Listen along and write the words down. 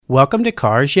Welcome to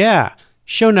Cars Yeah,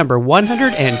 show number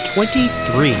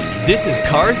 123. This is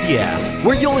Cars Yeah,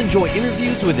 where you'll enjoy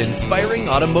interviews with inspiring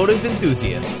automotive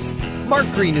enthusiasts. Mark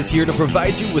Green is here to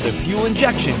provide you with a fuel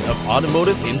injection of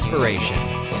automotive inspiration.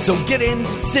 So get in,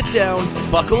 sit down,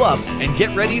 buckle up, and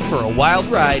get ready for a wild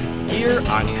ride here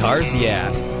on Cars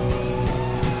Yeah.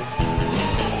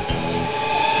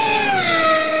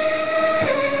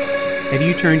 Have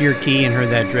you turned your key and heard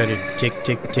that dreaded tick,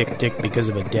 tick, tick, tick because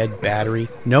of a dead battery?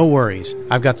 No worries.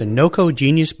 I've got the NOCO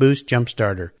Genius Boost Jump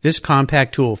Starter. This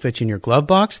compact tool fits in your glove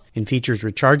box and features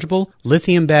rechargeable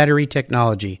lithium battery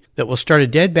technology that will start a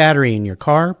dead battery in your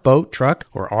car, boat, truck,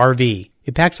 or RV.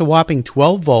 It packs a whopping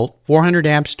 12-volt, 400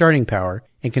 amp starting power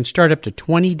and can start up to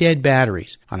 20 dead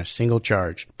batteries on a single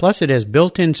charge. Plus, it has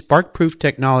built-in spark-proof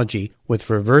technology with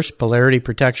reverse polarity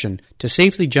protection to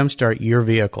safely jumpstart your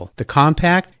vehicle. The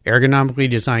compact, ergonomically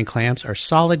designed clamps are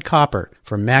solid copper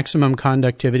for maximum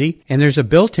conductivity, and there's a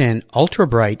built-in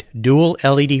ultra-bright dual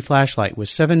LED flashlight with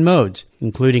 7 modes,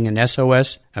 including an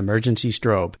SOS emergency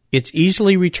strobe. It's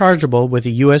easily rechargeable with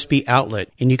a USB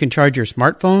outlet, and you can charge your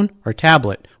smartphone or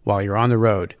tablet while you're on the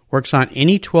road. Works on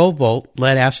any 12-volt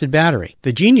lead-acid battery.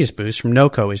 The Genius Boost from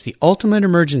NOCO is the ultimate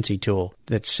emergency tool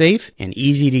that's safe and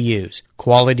easy to use.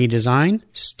 Quality design,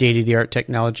 state-of-the-art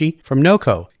technology from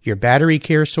NOCO, your battery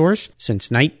care source since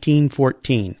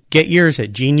 1914. Get yours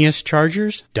at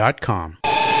geniuschargers.com.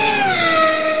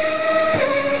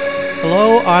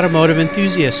 Hello, automotive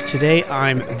enthusiasts. Today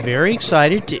I'm very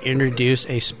excited to introduce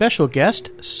a special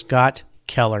guest, Scott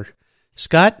Keller.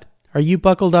 Scott, are you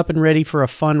buckled up and ready for a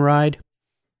fun ride?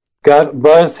 Got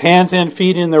both hands and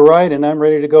feet in the ride, and I'm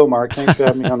ready to go, Mark. Thanks for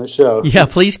having me on the show. Yeah,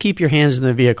 please keep your hands in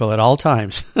the vehicle at all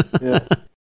times. Yeah.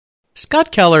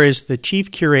 Scott Keller is the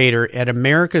chief curator at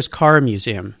America's Car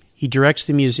Museum. He directs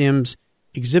the museum's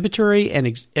exhibitory and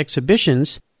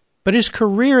exhibitions, but his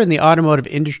career in the automotive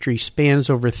industry spans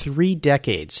over 3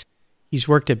 decades. He's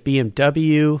worked at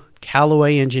BMW,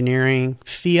 Callaway Engineering,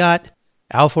 Fiat,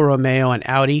 Alfa Romeo, and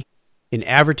Audi, in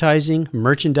advertising,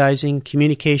 merchandising,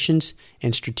 communications,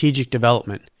 and strategic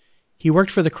development. He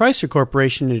worked for the Chrysler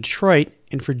Corporation in Detroit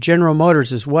and for General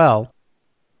Motors as well,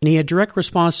 and he had direct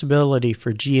responsibility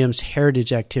for GM's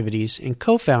heritage activities and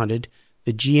co-founded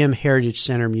the GM Heritage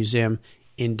Center Museum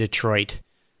in Detroit.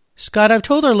 Scott, I've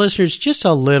told our listeners just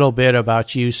a little bit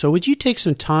about you, so would you take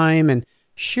some time and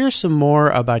share some more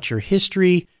about your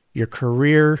history, your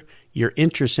career, your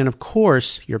interests, and of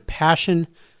course, your passion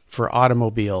for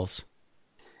automobiles?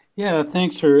 Yeah,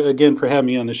 thanks for having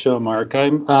me on the show, Mark.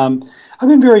 I've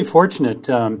been very fortunate,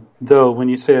 though. When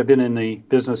you say I've been in the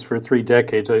business for 3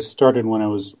 decades, I started when I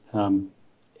was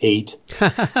 8.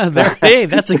 Hey,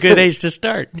 that's a good age to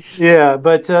start. Yeah,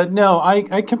 but no,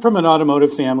 I come from an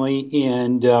automotive family,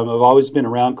 and I've always been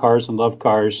around cars and love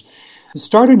cars. I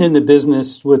started in the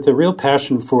business with a real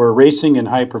passion for racing and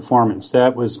high performance.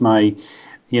 That was my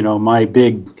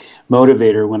big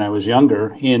motivator when I was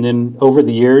younger. And then over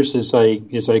the years, as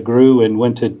I grew and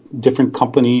went to different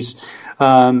companies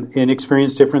and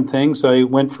experienced different things, I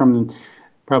went from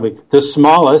probably the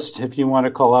smallest, if you want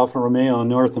to call Alfa Romeo in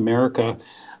North America,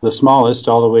 the smallest,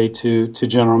 all the way to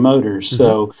General Motors. Mm-hmm.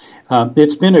 So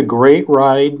it's been a great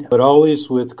ride, but always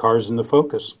with cars in the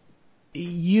focus.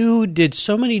 You did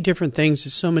so many different things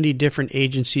at so many different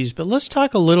agencies, but let's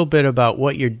talk a little bit about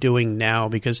what you're doing now,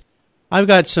 because I've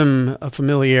got some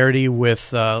familiarity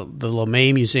with the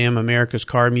LeMay Museum, America's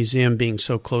Car Museum, being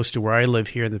so close to where I live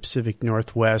here in the Pacific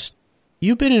Northwest.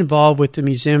 You've been involved with the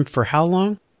museum for how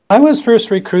long? I was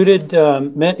first recruited,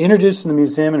 introduced in the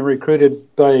museum and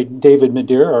recruited by David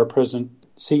Madeira, our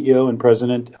CEO and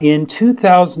president, in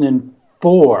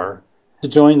 2004 to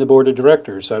join the board of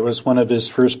directors. I was one of his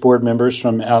first board members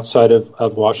from outside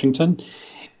of Washington.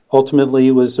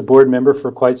 Ultimately was a board member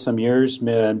for quite some years,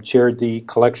 chaired the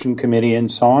collection committee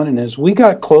and so on. And as we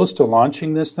got close to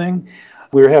launching this thing,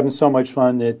 we were having so much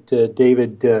fun that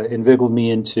David inveigled me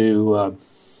into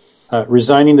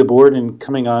resigning the board and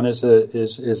coming on as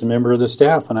a member of the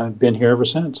staff, and I've been here ever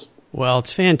since. Well,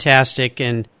 it's fantastic,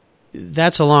 and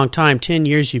that's a long time, 10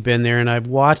 years you've been there, and I've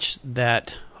watched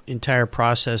that entire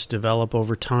process develop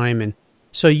over time. And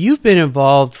so you've been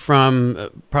involved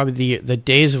from probably the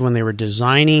days of when they were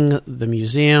designing the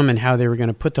museum and how they were going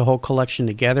to put the whole collection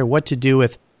together, what to do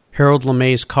with Harold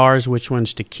LeMay's cars, which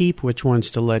ones to keep, which ones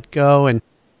to let go. And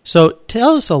so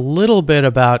tell us a little bit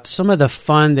about some of the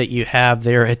fun that you have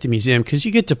there at the museum, because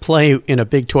you get to play in a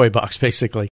big toy box,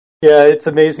 basically. Yeah, it's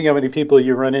amazing how many people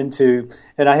you run into,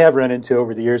 and I have run into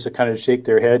over the years that kind of shake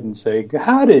their head and say,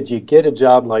 how did you get a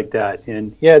job like that?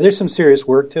 And yeah, there's some serious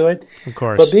work to it. Of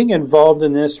course. But being involved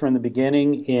in this from the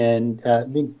beginning and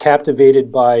being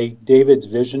captivated by David's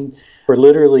vision for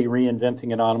literally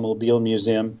reinventing an automobile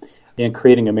museum and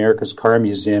creating America's Car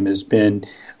Museum has been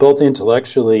both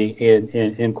intellectually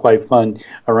and quite fun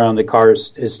around the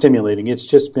cars, is stimulating. It's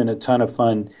just been a ton of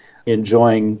fun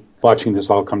enjoying watching this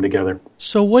all come together.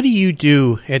 So what do you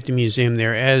do at the museum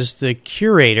there as the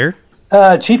curator?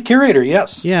 Chief curator,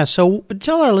 yes. Yeah, so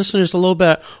tell our listeners a little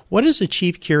bit, what does the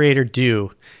chief curator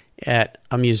do at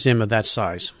a museum of that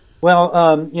size?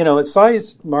 Well, its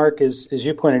size, Mark, as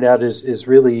you pointed out, is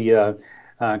really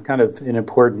kind of an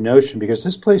important notion because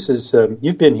this place is,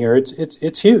 you've been here,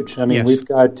 it's huge. I mean, yes. We've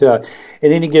got, at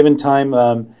any given time,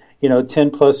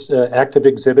 10 plus active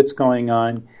exhibits going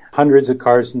on, hundreds of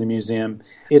cars in the museum.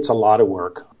 It's a lot of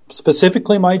work.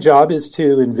 Specifically, my job is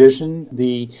to envision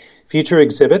the future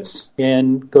exhibits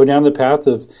and go down the path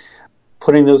of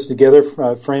putting those together,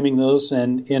 framing those,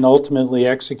 and ultimately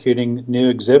executing new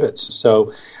exhibits.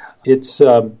 So it's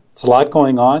a lot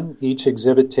going on. Each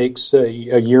exhibit takes a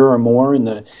year or more in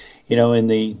the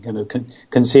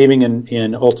conceiving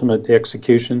and ultimate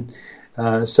execution.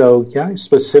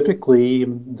 Specifically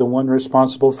the one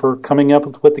responsible for coming up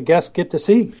with what the guests get to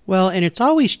see. Well, and it's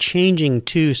always changing,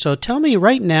 too. So tell me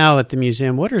right now at the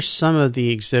museum, what are some of the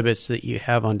exhibits that you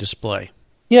have on display?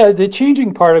 Yeah, the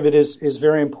changing part of it is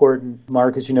very important,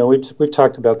 Mark. As you know, we've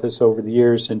talked about this over the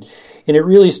years, and it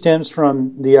really stems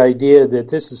from the idea that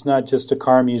this is not just a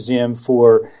car museum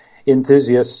for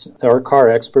enthusiasts or car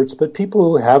experts, but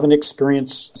people who haven't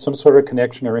experienced some sort of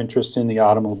connection or interest in the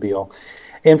automobile.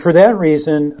 And for that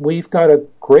reason, we've got a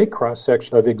great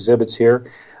cross-section of exhibits here.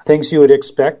 Things you would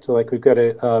expect, like we've got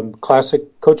a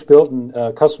classic coach-built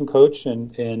and custom coach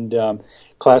and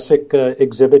classic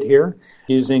exhibit here,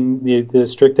 using the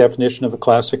strict definition of a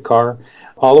classic car,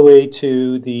 all the way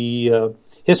to the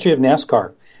history of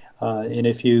NASCAR. And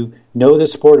if you know the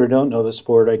sport or don't know the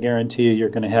sport, I guarantee you're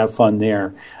going to have fun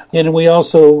there. And we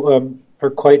also are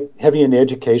quite heavy in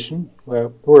education. We're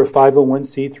a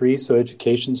 501c3, so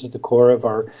education's at the core of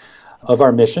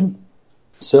our mission.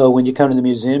 So when you come to the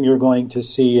museum, you're going to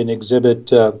see an exhibit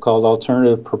called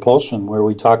Alternative Propulsion, where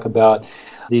we talk about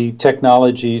the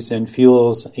technologies and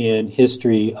fuels and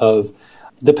history of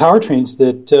the powertrains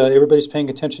that everybody's paying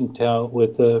attention to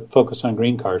with a focus on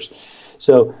green cars.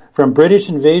 So from British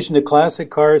invasion to classic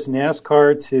cars,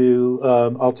 NASCAR to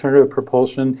alternative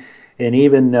propulsion, and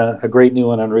even a great new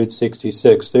one on Route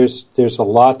 66. There's a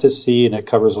lot to see, and it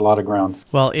covers a lot of ground.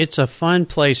 Well, it's a fun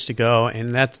place to go, and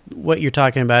that's what you're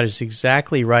talking about is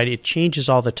exactly right. It changes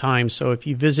all the time. So if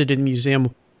you visited the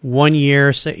museum one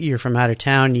year, say you're from out of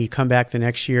town, and you come back the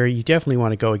next year, you definitely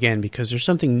want to go again because there's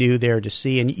something new there to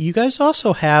see. And you guys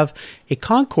also have a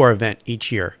Concours event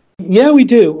each year. Yeah, we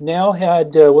do. Now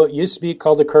had what used to be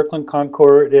called the Kirkland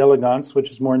Concours d'Elegance,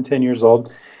 which is more than 10 years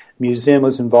old. Museum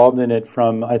was involved in it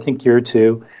from, I think, year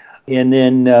two. And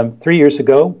then 3 years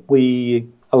ago, we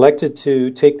elected to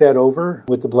take that over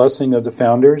with the blessing of the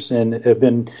founders and have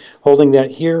been holding that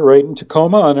here right in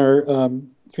Tacoma on our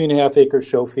 3.5-acre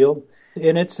show field.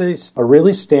 And it's a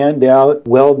really standout,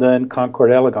 well-done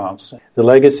Concours d'Elegance. The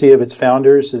legacy of its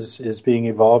founders is being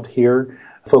evolved here,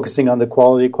 focusing on the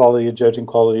quality of judging,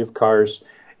 quality of cars,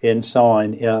 and so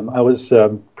on. I was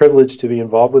privileged to be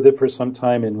involved with it for some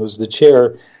time and was the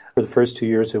chair for the first 2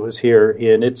 years it was here,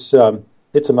 and it's a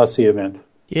must-see event.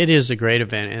 It is a great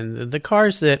event, and the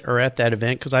cars that are at that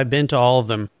event, because I've been to all of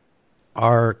them,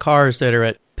 are cars that are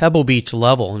at Pebble Beach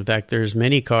level. In fact, there's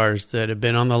many cars that have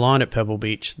been on the lawn at Pebble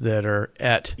Beach that are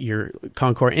at your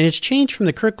Concours, and it's changed from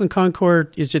the Kirkland Concours.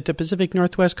 Is it the Pacific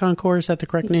Northwest Concours? Is that the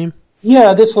correct name?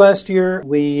 Yeah, this last year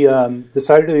we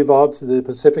decided to evolve to the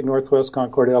Pacific Northwest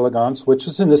Concours d'Elegance, which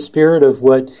is in the spirit of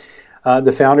what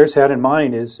the founders had in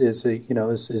mind is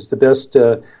the best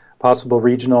possible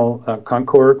regional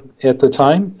Concours at the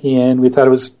time, and we thought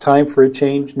it was time for a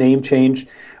name change.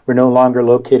 We're no longer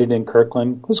located in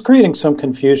Kirkland. It was creating some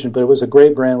confusion, but it was a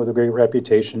great brand with a great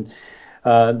reputation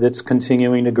that's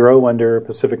continuing to grow under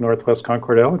Pacific Northwest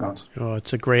Concours d'Elegance. Oh,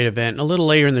 it's a great event. A little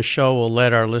later in the show, we'll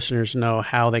let our listeners know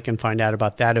how they can find out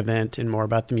about that event and more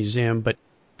about the museum, but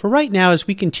for right now, as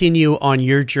we continue on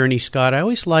your journey, Scott, I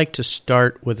always like to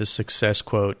start with a success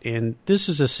quote. And this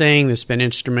is a saying that's been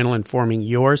instrumental in forming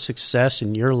your success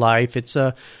in your life. It's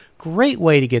a great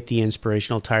way to get the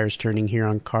inspirational tires turning here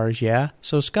on Cars Yeah.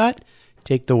 So, Scott,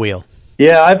 take the wheel.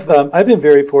 Yeah, I've been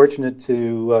very fortunate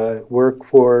to work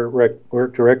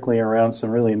directly around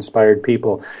some really inspired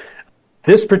people.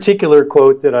 This particular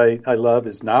quote that I love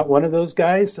is not one of those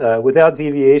guys. Without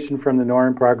deviation from the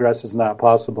norm, progress is not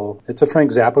possible. It's a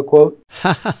Frank Zappa quote.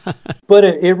 But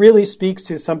it really speaks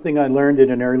to something I learned at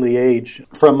an early age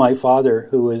from my father,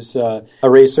 who was a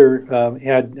racer,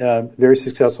 had a very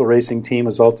successful racing team,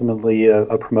 was ultimately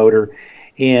a promoter.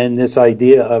 And this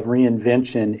idea of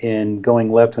reinvention and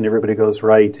going left when everybody goes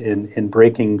right and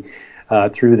breaking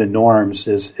through the norms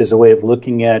is a way of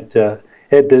looking at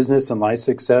business and life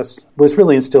success was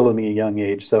really instilled in me at a young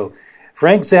age. So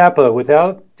Frank Zappa,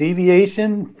 without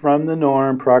deviation from the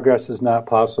norm, progress is not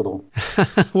possible.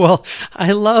 Well,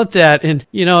 I love that. And,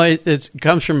 it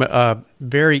comes from a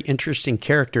very interesting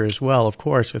character as well, of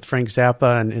course, with Frank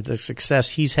Zappa and the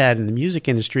success he's had in the music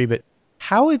industry. But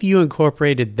how have you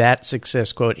incorporated that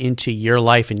success quote into your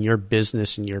life and your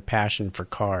business and your passion for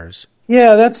cars?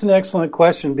 Yeah, that's an excellent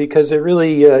question because it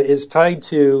really is tied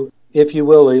to, if you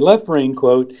will, a left brain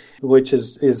quote, which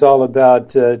is all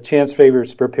about chance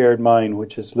favors prepared mind,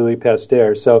 which is Louis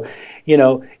Pasteur. So,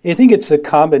 I think it's a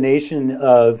combination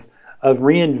of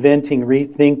reinventing,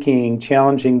 rethinking,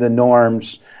 challenging the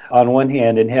norms on one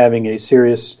hand, and having a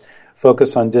serious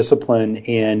focus on discipline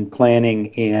and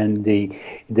planning and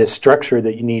the structure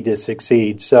that you need to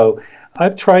succeed. So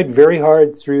I've tried very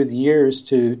hard through the years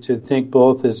to think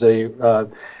both as a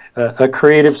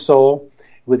creative soul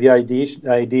with the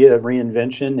idea of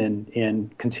reinvention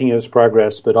and continuous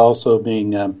progress, but also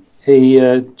being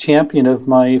a champion of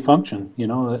my function,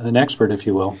 an expert, if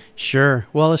you will. Sure.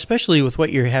 Well, especially with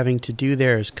what you're having to do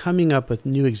there is coming up with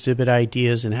new exhibit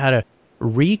ideas and how to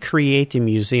recreate the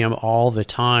museum all the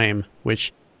time,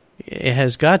 which it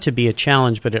has got to be a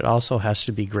challenge, but it also has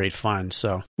to be great fun.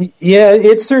 So, yeah,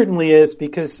 it certainly is,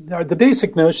 because the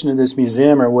basic notion of this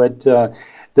museum, or what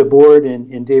the board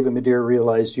and David Madeira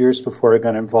realized years before I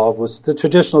got involved, was the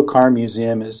traditional car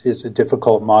museum is a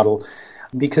difficult model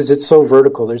because it's so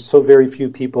vertical. There's so very few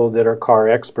people that are car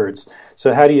experts.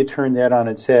 So how do you turn that on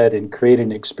its head and create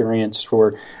an experience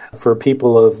for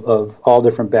people of all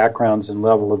different backgrounds and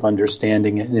level of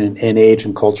understanding and age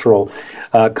and cultural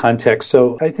context?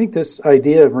 So I think this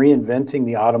idea of reinventing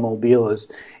the automobile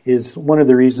is one of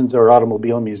the reasons, our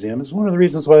automobile museum is one of the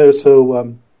reasons why I was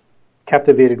so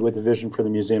captivated with the vision for the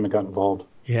museum and got involved.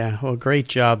 Yeah, well, great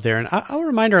job there. And I'll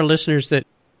remind our listeners that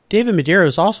David Madeira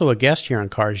is also a guest here on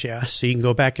Cars Yeah, so you can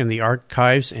go back in the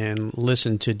archives and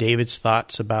listen to David's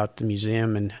thoughts about the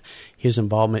museum and his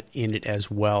involvement in it as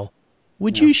well.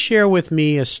 Would you share with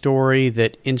me a story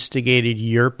that instigated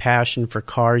your passion for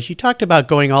cars? You talked about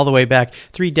going all the way back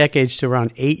 3 decades to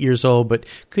around 8 years old, but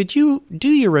do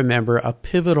you remember a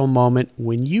pivotal moment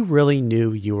when you really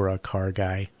knew you were a car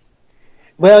guy?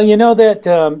 Well,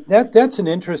 that's an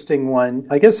interesting one.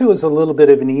 I guess it was a little bit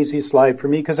of an easy slide for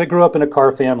me because I grew up in a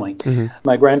car family. Mm-hmm.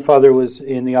 My grandfather was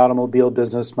in the automobile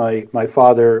business, my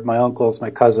father, my uncles, my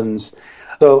cousins.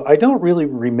 So I don't really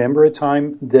remember a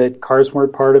time that cars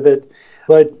weren't part of it,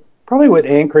 but probably what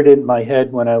anchored it in my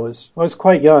head when I was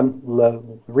quite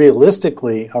young,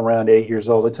 realistically around 8 years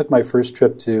old. I took my first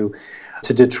trip to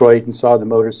Detroit and saw the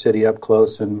Motor City up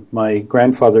close, and my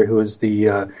grandfather, who was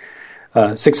the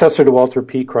successor to Walter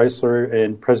P. Chrysler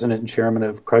and president and chairman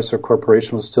of Chrysler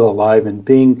Corporation, was still alive, and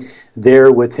being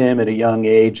there with him at a young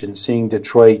age and seeing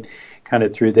Detroit kind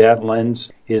of through that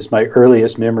lens is my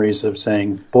earliest memories of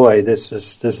saying, boy, this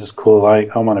is cool. I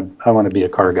want to be a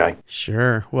car guy.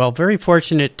 Sure. Well, very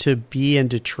fortunate to be in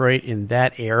Detroit in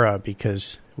that era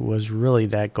because it was really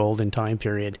that golden time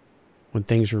period when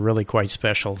things were really quite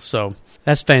special. So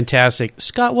that's fantastic.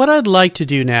 Scott, what I'd like to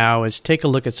do now is take a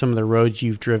look at some of the roads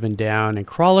you've driven down and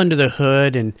crawl under the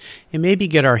hood and maybe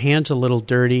get our hands a little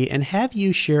dirty and have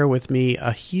you share with me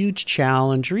a huge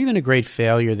challenge or even a great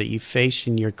failure that you faced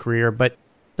in your career. But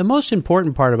the most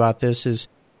important part about this is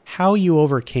how you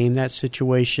overcame that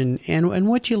situation and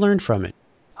what you learned from it.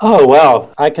 Oh,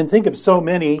 wow. I can think of so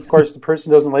many. Of course, the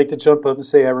person doesn't like to jump up and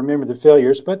say, I remember the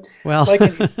failures, but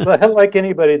like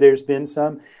anybody, there's been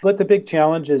some. But the big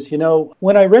challenge is,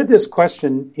 when I read this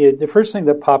question, the first thing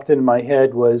that popped into my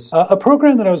head was a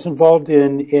program that I was involved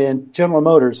in General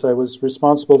Motors. I was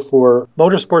responsible for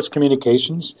motorsports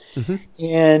communications, mm-hmm.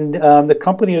 and the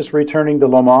company is returning to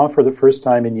Le Mans for the first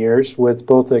time in years with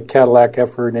both a Cadillac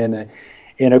effort and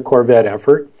a Corvette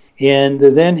effort. And the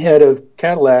then head of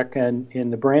Cadillac and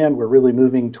the brand were really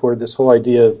moving toward this whole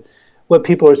idea of what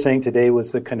people are saying today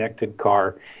was the connected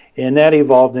car. And that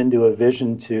evolved into a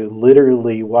vision to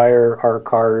literally wire our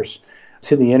cars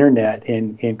to the internet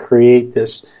and create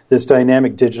this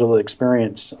dynamic digital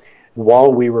experience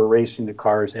while we were racing the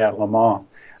cars at Le Mans.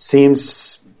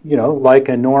 Seems, like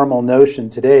a normal notion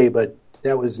today, but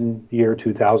That was in the year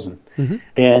 2000. Mm-hmm.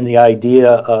 And the idea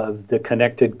of the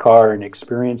connected car and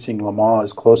experiencing Le Mans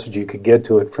as close as you could get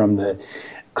to it from the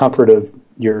comfort of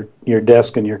your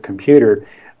desk and your computer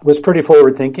was pretty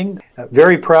forward-thinking.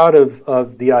 Very proud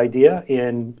of the idea,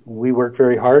 and we worked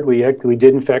very hard. We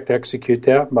did, in fact, execute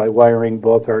that by wiring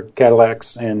both our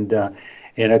Cadillacs and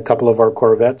a couple of our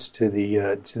Corvettes to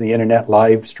the internet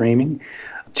live streaming.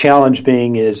 Challenge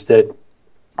being is that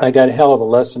I got a hell of a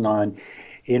lesson on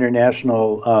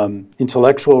international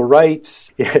intellectual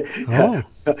rights. Oh.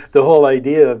 The whole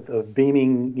idea of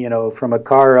beaming, from a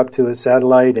car up to a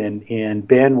satellite and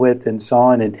bandwidth and so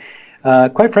on.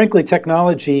 And quite frankly,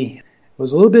 technology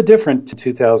was a little bit different in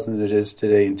 2000 than it is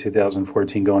today in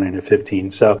 2014 going into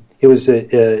 15. So it was an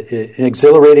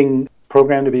exhilarating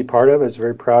program to be part of. I was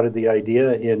very proud of the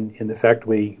idea in the fact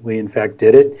we in fact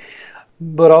did it.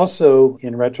 But also,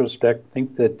 in retrospect, I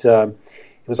think that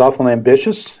it was awful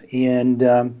ambitious, and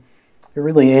it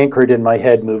really anchored in my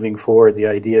head moving forward the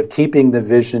idea of keeping the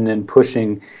vision and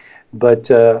pushing,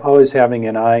 but always having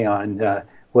an eye on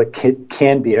what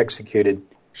can be executed.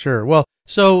 Sure. Well,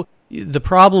 so the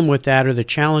problem with that, or the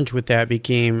challenge with that,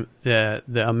 became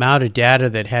the amount of data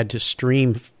that had to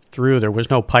stream through. There was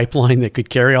no pipeline that could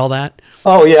carry all that?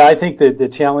 Oh, yeah. I think that the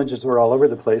challenges were all over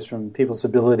the place, from people's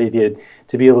ability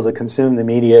to be able to consume the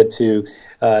media to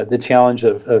the challenge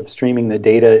of streaming the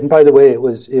data. And by the way, it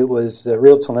was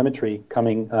real telemetry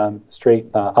coming straight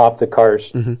off the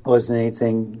cars. Mm-hmm. It wasn't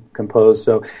anything composed.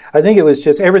 So I think it was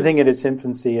just everything in its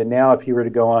infancy. And now if you were to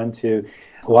go on to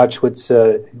watch what's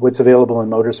available in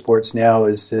motorsports now,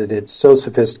 is that it's so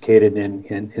sophisticated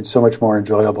and so much more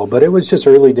enjoyable. But it was just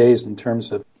early days in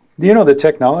terms of the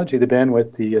technology, the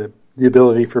bandwidth, the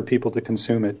ability for people to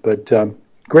consume it. But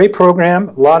great program,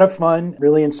 a lot of fun,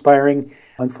 really inspiring.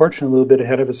 Unfortunately, a little bit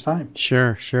ahead of its time.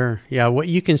 Sure. Yeah, what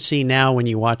you can see now when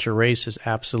you watch a race is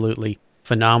absolutely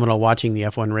phenomenal. Watching the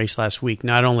F1 race last week,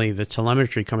 not only the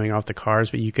telemetry coming off the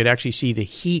cars, but you could actually see the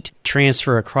heat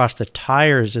transfer across the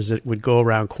tires as it would go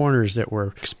around corners that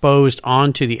were exposed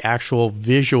onto the actual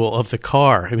visual of the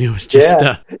car. I mean, it was just...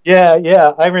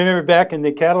 Yeah. I remember back in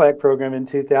the Cadillac program in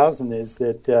 2000 is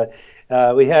that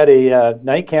we had a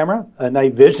night camera, a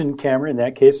night vision camera, in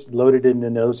that case, loaded in the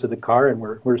nose of the car, and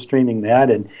we're streaming that,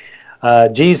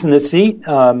 and G's in the seat,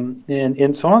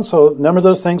 and so on. So a number of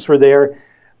those things were there.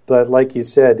 But like you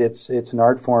said, it's an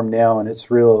art form now, and it's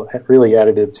really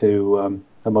additive to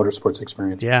the motorsports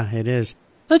experience. Yeah, it is.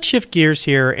 Let's shift gears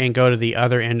here and go to the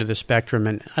other end of the spectrum.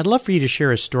 And I'd love for you to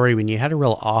share a story when you had a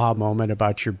real aha moment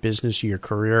about your business or your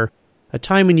career, a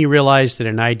time when you realized that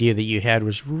an idea that you had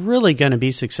was really going to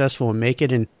be successful and make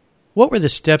it. And what were the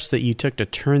steps that you took to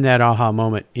turn that aha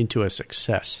moment into a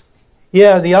success?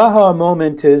 Yeah, the aha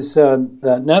moment is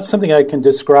not something I can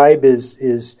describe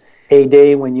as a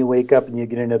day when you wake up and you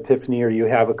get an epiphany, or you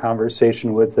have a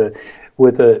conversation with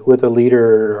a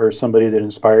leader or somebody that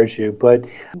inspires you. But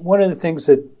one of the things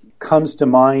that comes to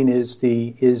mind is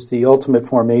the ultimate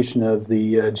formation of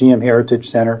the GM Heritage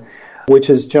Center, which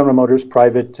is General Motors'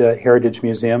 private heritage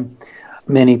museum.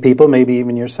 Many people, maybe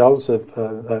even yourselves,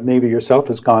 maybe yourself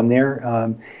has gone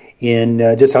there in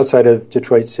just outside of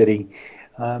Detroit City.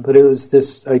 But it was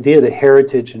this idea, the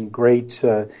heritage and great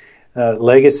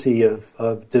legacy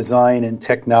of design and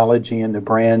technology and the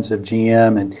brands of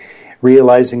GM, and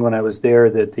realizing when I was there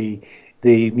that the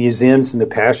museums and the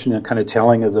passion and kind of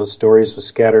telling of those stories was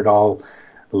scattered all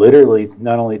literally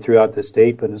not only throughout the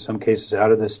state, but in some cases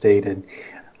out of the state, and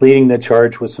leading the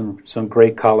charge with some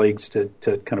great colleagues to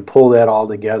kind of pull that all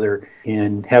together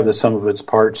and have the sum of its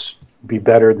parts be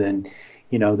better than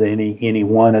any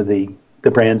one of the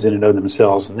brands in and of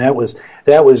themselves. And that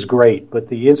was great. But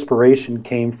the inspiration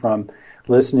came from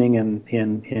listening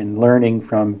and learning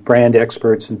from brand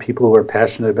experts and people who are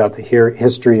passionate about the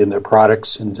history and their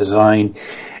products and design,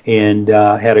 and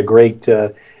had a great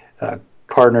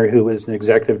partner who was an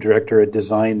executive director at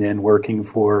design then, working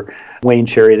for Wayne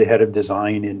Cherry, the head of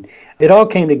design. And it all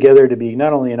came together to be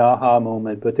not only an aha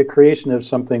moment, but the creation of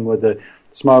something with a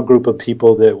small group of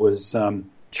people that was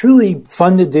truly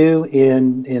fun to do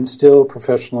and still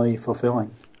professionally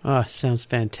fulfilling. Oh, sounds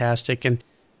fantastic. And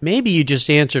maybe you just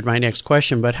answered my next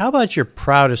question, but how about your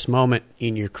proudest moment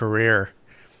in your career?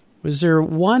 Was there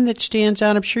one that stands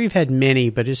out? I'm sure you've had many,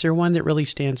 but is there one that really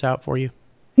stands out for you?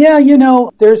 Yeah,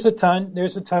 there's a ton.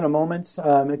 There's a ton of moments.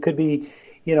 It could be,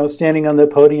 standing on the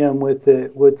podium with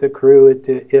the crew at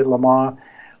Le Mans,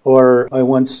 or I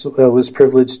once was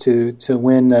privileged to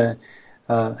win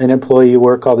an employee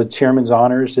award called the Chairman's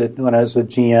Honors when I was with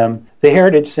GM. The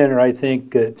Heritage Center, I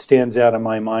think, stands out in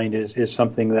my mind is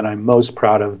something that I'm most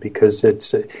proud of because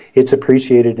it's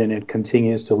appreciated and it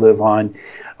continues to live on.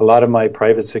 A lot of my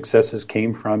private successes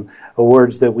came from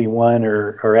awards that we won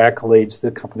or accolades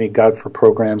the company got for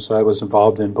programs I was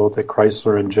involved in, both at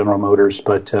Chrysler and General Motors.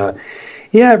 But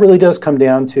it really does come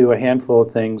down to a handful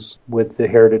of things, with the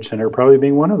Heritage Center probably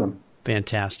being one of them.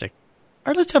 Fantastic.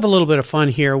 All right, let's have a little bit of fun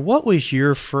here. What was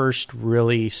your first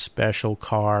really special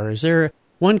car? Is there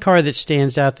one car that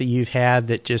stands out that you've had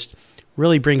that just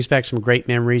really brings back some great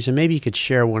memories? And maybe you could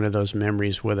share one of those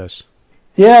memories with us.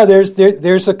 Yeah,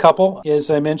 there's a couple. As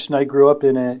I mentioned, I grew up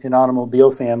in an automobile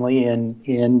family,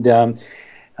 and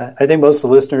I think most of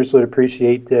the listeners would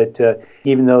appreciate that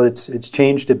even though it's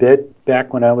changed a bit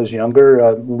back when I was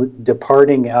younger,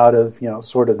 departing out of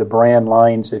sort of the brand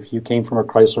lines. If you came from a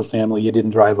Chrysler family, you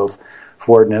didn't drive a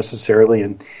Ford necessarily,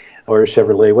 or a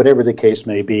Chevrolet, whatever the case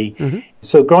may be. Mm-hmm.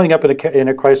 So growing up in a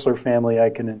Chrysler family,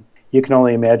 you can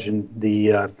only imagine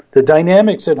the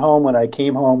dynamics at home when I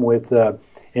came home with an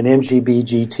MGB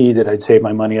GT that I'd saved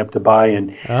my money up to buy,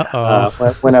 and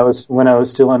when I was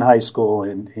still in high school,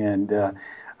 and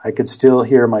I could still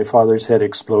hear my father's head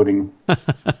exploding.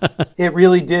 It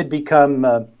really did become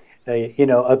a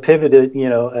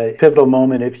pivotal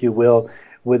moment, if you will,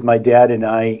 with my dad and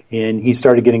I, and he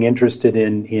started getting interested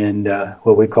in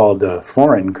what we called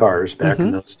foreign cars back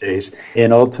in those days.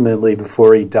 And ultimately,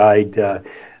 before he died,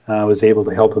 I was able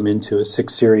to help him into a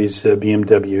 6 Series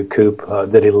BMW coupe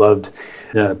that he loved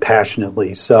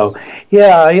passionately. So,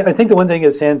 I think the one thing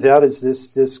that stands out is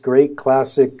this great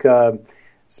classic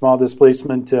small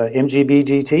displacement MGB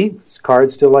GT. It's a car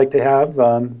I'd still like to have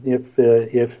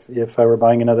if I were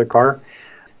buying another car.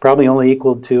 Probably only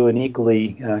equal to an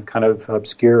equally kind of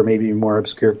obscure, maybe more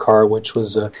obscure car, which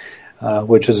was an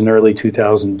early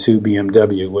 2002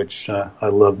 BMW, which I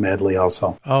love madly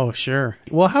also. Oh, sure.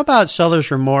 Well, how about seller's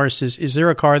remorse? Is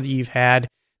there a car that you've had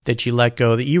that you let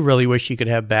go that you really wish you could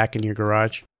have back in your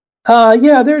garage?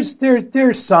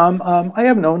 There's some. I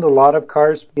haven't owned a lot of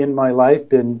cars in my life,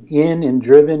 been in and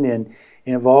driven and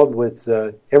involved with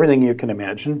everything you can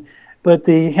imagine. But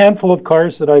the handful of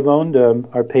cars that I've owned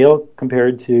are pale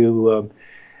compared to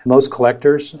most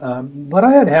collectors. But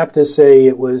I'd have to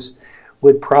say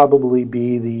would probably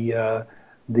be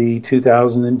the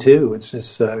 2002. It's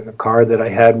just a car that I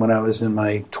had when I was in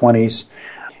my 20s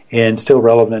and still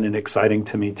relevant and exciting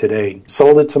to me today.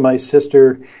 Sold it to my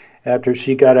sister after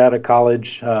she got out of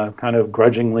college, kind of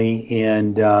grudgingly,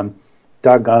 and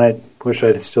doggone it, wish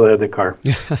I still had the car.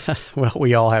 Well,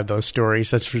 we all have those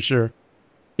stories, that's for sure.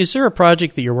 Is there a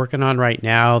project that you're working on right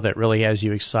now that really has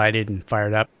you excited and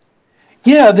fired up?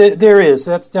 Yeah, there is.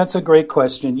 That's a great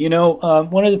question.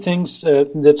 One of the things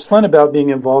that's fun about being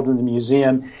involved in the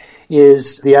museum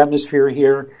is the atmosphere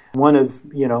here. One of,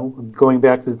 going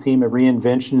back to the theme of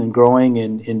reinvention and growing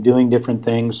and doing different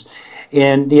things,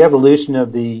 and the evolution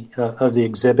of the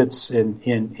exhibits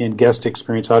and guest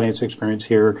experience, audience experience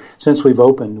here since we've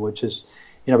opened, which is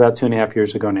about 2.5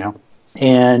 years ago now,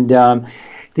 and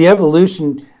the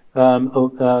evolution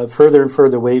further and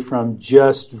further away from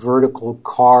just vertical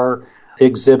car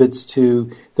exhibits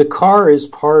to the car is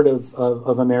part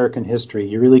of American history.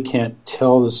 You really can't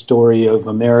tell the story of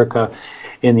America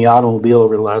in the automobile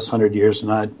over the last 100 years and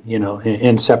not,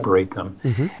 and separate them.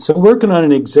 Mm-hmm. So working on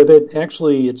an exhibit,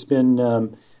 actually it's been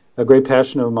a great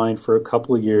passion of mine for a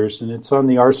couple of years, and it's on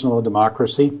the arsenal of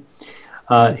democracy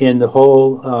and the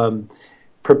whole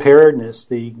preparedness,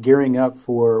 the gearing up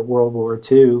for World War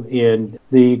II, and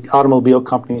the automobile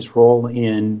company's role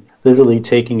in literally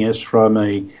taking us from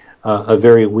a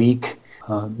very weak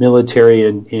military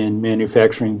and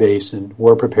manufacturing base and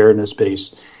war preparedness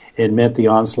base, and met the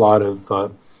onslaught of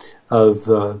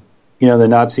the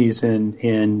Nazis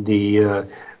and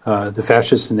the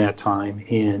fascists in that time,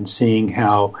 and seeing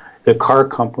how the car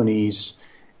companies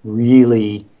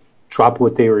really dropped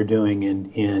what they were doing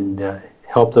and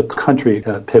help the country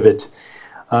pivot.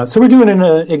 So we're doing an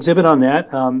exhibit on that.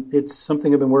 It's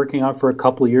something I've been working on for a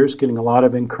couple of years, getting a lot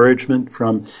of encouragement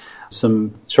from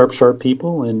some sharp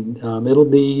people, and it'll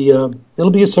be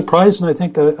a surprise, and I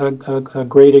think a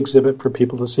great exhibit for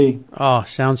people to see. Oh,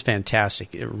 sounds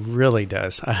fantastic. It really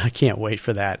does. I can't wait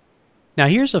for that. Now,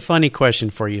 here's a funny question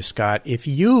for you, Scott. If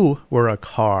you were a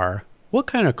car, what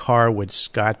kind of car would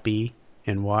Scott be,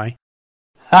 and why?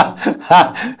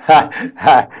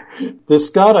 The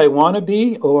Scott I want to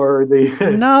be, or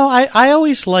the... No, I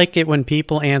always like it when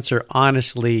people answer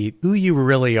honestly who you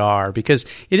really are, because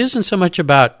it isn't so much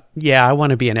about yeah, I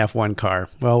want to be an F1 car.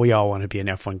 Well, we all want to be an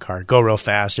F1 car. Go real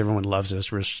fast. Everyone loves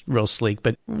us. We're real sleek.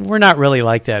 But we're not really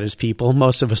like that as people.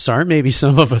 Most of us aren't. Maybe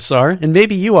some of us are. And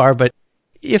maybe you are. But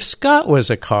if Scott was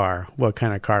a car, what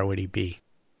kind of car would he be?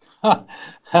 Well,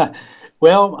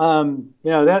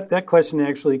 that question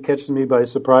actually catches me by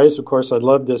surprise. Of course, I'd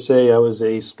love to say I was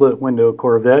a split-window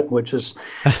Corvette, which is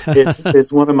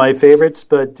one of my favorites.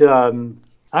 But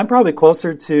I'm probably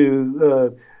closer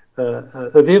to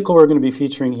a vehicle we're going to be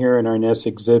featuring here in our NESS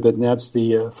exhibit, and that's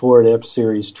the Ford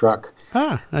F-Series truck.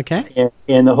 Ah, okay.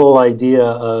 And the whole idea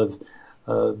of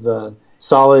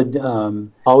solid,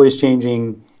 always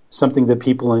changing, something that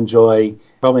people enjoy,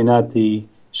 probably not the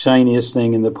shiniest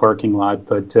thing in the parking lot,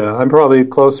 but I'm probably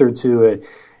closer to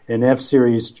an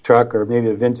F-Series truck or maybe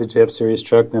a vintage F-Series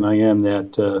truck than I am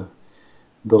that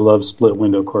beloved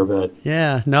split-window Corvette.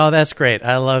 Yeah, no, that's great.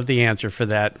 I love the answer for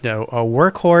that. No, a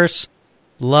workhorse,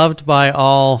 loved by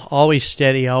all, always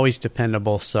steady, always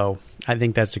dependable, so I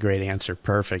think that's a great answer.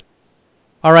 Perfect.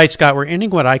 All right, Scott, we're ending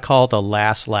what I call the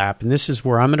last lap, and this is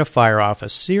where I'm going to fire off a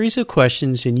series of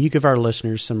questions, and you give our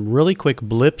listeners some really quick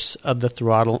blips of the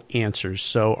throttle answers.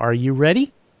 So are you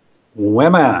ready?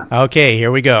 Whamma. Okay,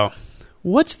 here we go.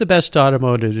 What's the best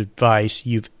automotive advice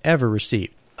you've ever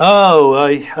received? Oh,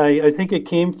 I think it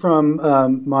came from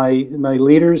my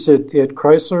leaders at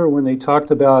Chrysler when they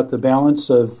talked about the balance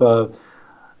of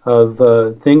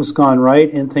things gone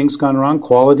right and things gone wrong,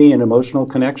 quality and emotional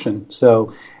connection.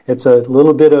 So it's a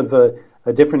little bit of a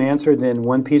different answer than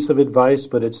one piece of advice,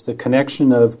 but it's the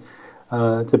connection of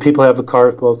the people who have a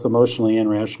car both emotionally and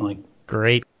rationally.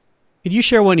 Great. Could you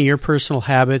share one of your personal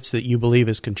habits that you believe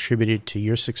has contributed to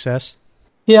your success?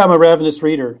 Yeah, I'm a ravenous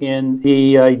reader, and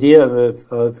the idea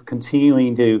of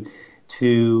continuing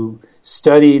to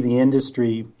study the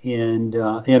industry and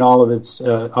all of its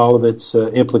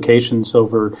implications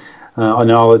over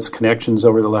on all its connections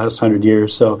over the last 100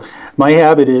 years. So my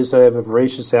habit is I have a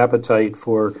voracious appetite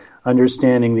for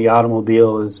understanding the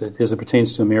automobile as it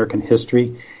pertains to American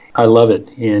history. I love it,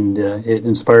 and it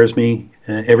inspires me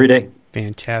every day.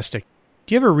 Fantastic.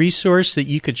 Do you have a resource that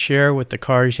you could share with the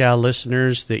Cars Yeah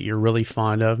listeners that you're really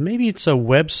fond of? Maybe it's a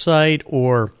website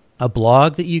or a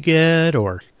blog that you get,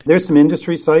 or... There's some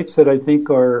industry sites that I think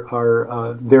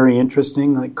are very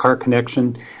interesting, like Car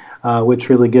Connection, which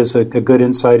really gives a good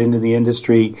insight into the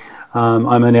industry.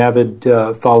 I'm an avid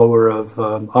follower of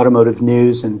automotive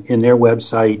news and in their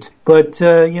website. But,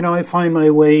 I find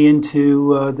my way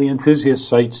into the enthusiast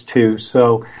sites too.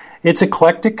 So it's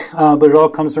eclectic, but it all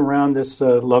comes around this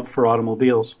love for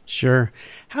automobiles. Sure.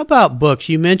 How about books?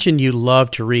 You mentioned you love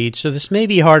to read, so this may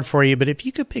be hard for you, but if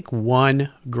you could pick one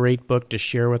great book to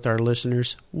share with our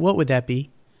listeners, what would that be?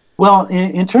 Well,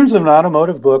 in terms of an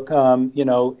automotive book,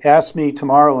 ask me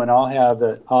tomorrow and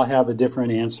I'll have a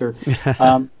different answer.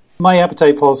 My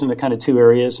appetite falls into kind of two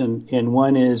areas, and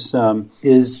one is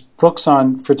books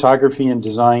on photography and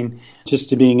design, just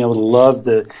to being able to love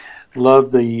the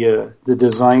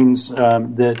designs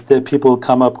that people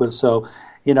come up with. So,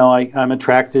 I'm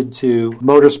attracted to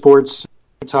motorsports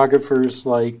photographers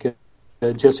like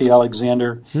Jesse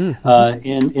Alexander,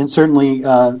 and certainly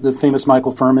the famous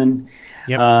Michael Furman.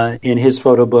 Yep. In his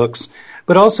photo books,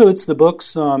 but also it's the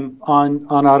books on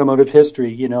automotive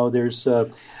history. There's a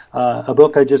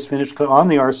book I just finished on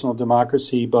the Arsenal of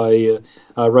Democracy by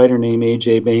a writer named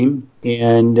A.J. Baime,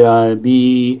 and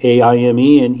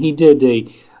B-A-I-M-E, and he did a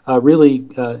really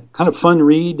kind of fun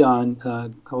read on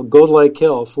called Go Like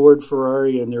Hell, Ford,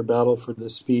 Ferrari, and their battle for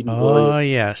the speed and glory. Oh,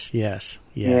 yes. Yeah.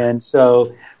 And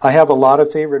so I have a lot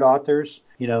of favorite authors.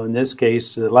 In this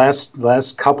case, the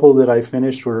last couple that I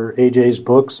finished were AJ's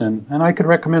books, and I could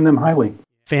recommend them highly.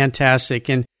 Fantastic.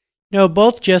 And,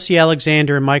 both Jesse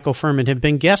Alexander and Michael Furman have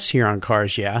been guests here on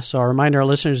Cars Yeah. So I'll remind our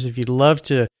listeners, if you'd love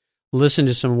to listen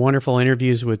to some wonderful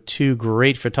interviews with two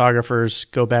great photographers,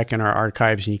 go back in our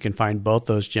archives and you can find both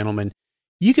those gentlemen.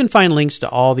 You can find links to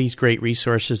all these great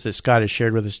resources that Scott has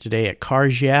shared with us today at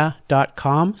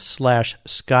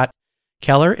carsyeah.com/Scott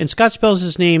Keller, and Scott spells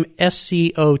his name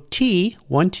S-C-O-T,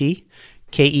 one T,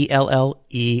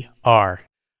 K-E-L-L-E-R.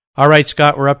 All right,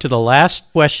 Scott, we're up to the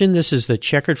last question. This is the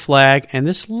checkered flag, and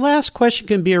this last question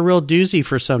can be a real doozy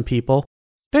for some people,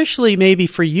 especially maybe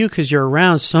for you because you're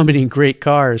around so many great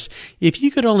cars. If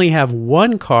you could only have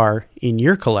one car in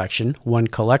your collection, one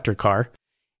collector car,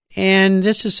 and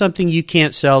this is something you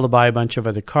can't sell to buy a bunch of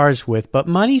other cars with, but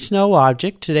money's no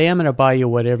object. Today I'm going to buy you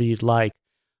whatever you'd like.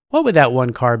 What would that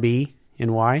one car be?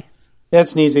 And why?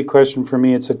 That's an easy question for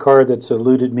me. It's a car that's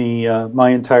eluded me my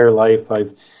entire life.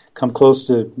 I've come close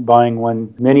to buying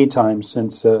one many times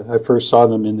since I first saw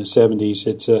them in the 70s.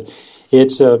 It's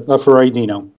a Ferrari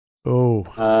Dino. Oh,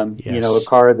 yes. You know, a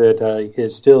car that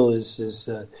is still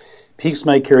piques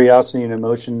my curiosity and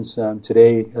emotions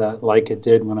today, like it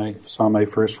did when I saw my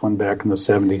first one back in the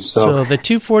 70s. So the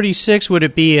 246, would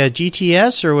it be a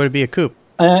GTS or would it be a coupe?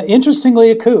 Interestingly,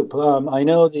 a coupe. I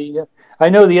know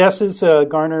the S's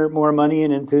garner more money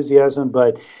and enthusiasm,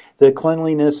 but the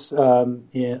cleanliness of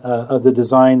the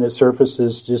design, the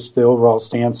surfaces, just the overall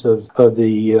stance of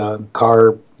the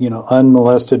car, you know,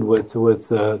 unmolested with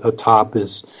a top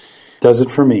does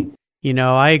it for me. You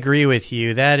know, I agree with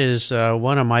you. That is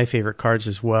one of my favorite cars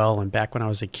as well. And back when I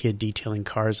was a kid detailing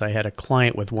cars, I had a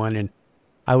client with one, and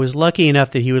I was lucky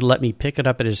enough that he would let me pick it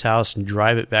up at his house and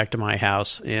drive it back to my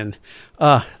house. And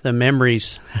the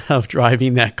memories of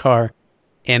driving that car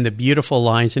and the beautiful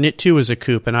lines. And it, too, is a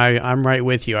coupe. And I'm right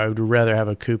with you. I would rather have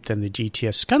a coupe than the GTS.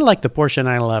 It's kind of like the Porsche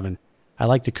 911. I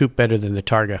like the coupe better than the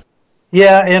Targa.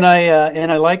 Yeah, and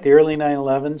I like the early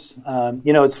 911s.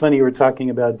 You know, it's funny, you were talking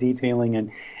about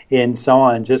detailing and so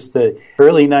on. Just the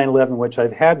early 911, which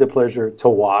I've had the pleasure to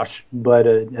wash, but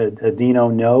a Dino,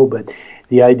 no. But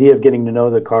the idea of getting to know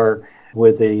the car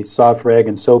with a soft rag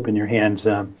and soap in your hands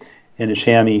and a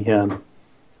chamois,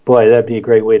 boy, that'd be a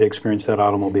great way to experience that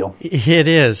automobile. It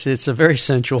is. It's a very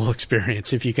sensual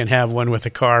experience if you can have one with a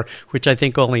car, which I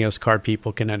think only us car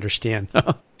people can understand.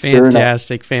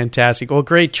 Fantastic, fantastic. Well,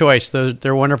 great choice.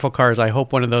 They're wonderful cars. I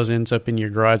hope one of those ends up in your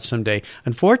garage someday.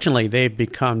 Unfortunately, they've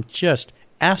become just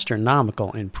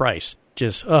astronomical in price.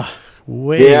 Just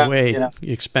way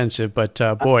expensive. But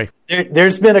boy,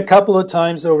 there's been a couple of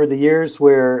times over the years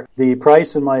where the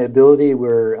price and my ability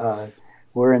were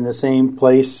in the same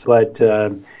place, but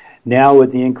now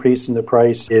with the increase in the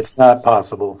price, it's not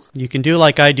possible. You can do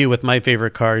like I do with my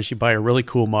favorite cars. You buy a really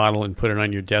cool model and put it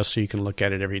on your desk so you can look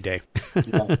at it every day.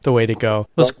 Yeah. The way to go.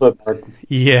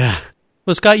 Yeah.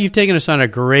 Well, Scott, you've taken us on a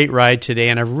great ride today,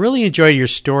 and I've really enjoyed your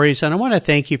stories, and I want to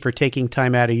thank you for taking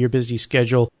time out of your busy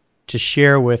schedule to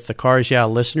share with the Cars Yeah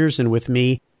listeners and with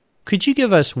me. Could you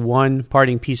give us one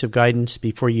parting piece of guidance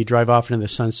before you drive off into the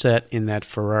sunset in that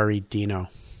Ferrari Dino?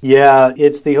 Yeah,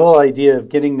 it's the whole idea of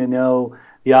getting to know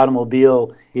the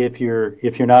automobile if you're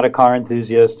not a car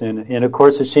enthusiast, and of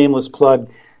course a shameless plug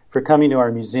for coming to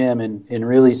our museum and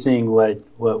really seeing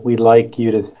what we'd like you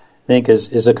to think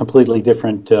is a completely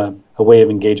different a way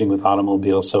of engaging with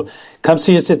automobiles. So come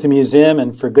see us at the museum,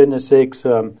 and for goodness sakes,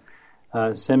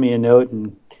 send me a note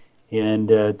and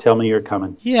tell me you're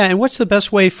coming. Yeah, and what's the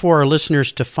best way for our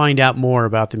listeners to find out more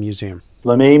about the museum?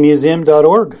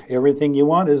 LeMaymuseum.org. Everything you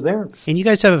want is there. And you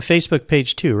guys have a Facebook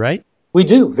page too, right? We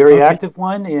do. Very active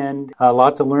one, and a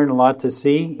lot to learn, a lot to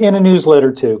see, and a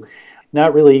newsletter too.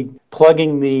 Not really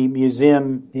plugging the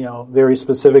museum, very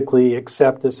specifically,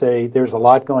 except to say there's a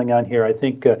lot going on here. I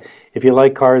think if you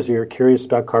like cars or you're curious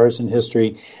about cars and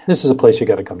history, this is a place you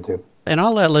got to come to. And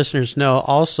I'll let listeners know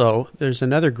also, there's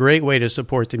another great way to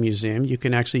support the museum. You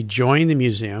can actually join the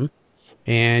museum,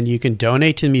 and you can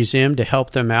donate to the museum to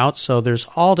help them out. So there's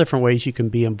all different ways you can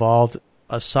be involved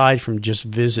aside from just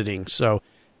visiting. So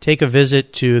take a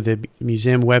visit to the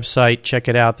museum website. Check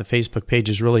it out. The Facebook page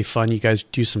is really fun. You guys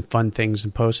do some fun things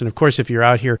and post. And, of course, if you're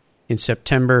out here in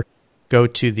September, go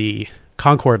to the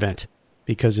Concours event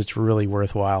because it's really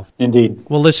worthwhile. Indeed.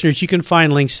 Well, listeners, you can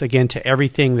find links, again, to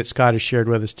everything that Scott has shared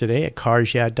with us today at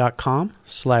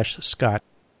carsyeah.com/Scott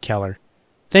Keller.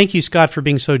 Thank you, Scott, for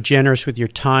being so generous with your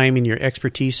time and your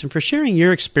expertise and for sharing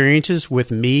your experiences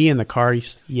with me and the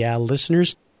Cars Yeah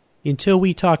listeners. Until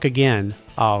we talk again,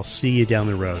 I'll see you down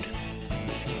the road.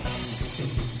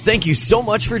 Thank you so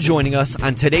much for joining us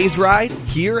on today's ride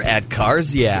here at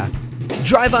Cars Yeah.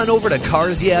 Drive on over to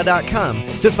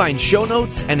carsyeah.com to find show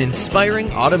notes and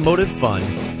inspiring automotive fun.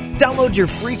 Download your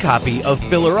free copy of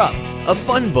Filler Up, a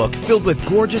fun book filled with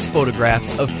gorgeous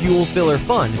photographs of fuel filler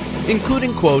fun,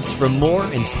 including quotes from more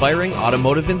inspiring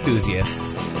automotive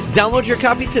enthusiasts. Download your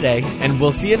copy today, and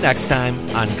we'll see you next time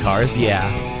on Cars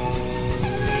Yeah.